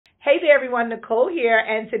Hey there, everyone. Nicole here,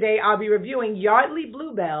 and today I'll be reviewing Yardley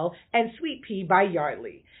Bluebell and Sweet Pea by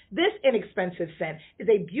Yardley. This inexpensive scent is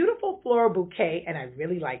a beautiful floral bouquet, and I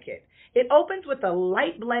really like it. It opens with a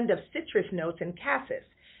light blend of citrus notes and cassis.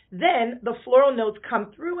 Then the floral notes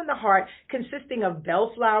come through in the heart, consisting of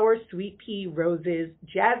bellflower, sweet pea, roses,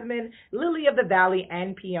 jasmine, lily of the valley,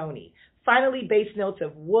 and peony. Finally, base notes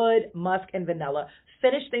of wood, musk, and vanilla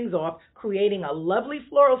finish things off, creating a lovely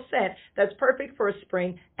floral scent that's perfect for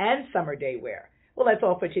spring and summer day wear. Well, that's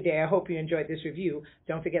all for today. I hope you enjoyed this review.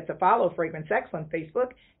 Don't forget to follow FragranceX on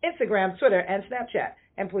Facebook, Instagram, Twitter, and Snapchat.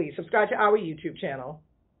 And please subscribe to our YouTube channel.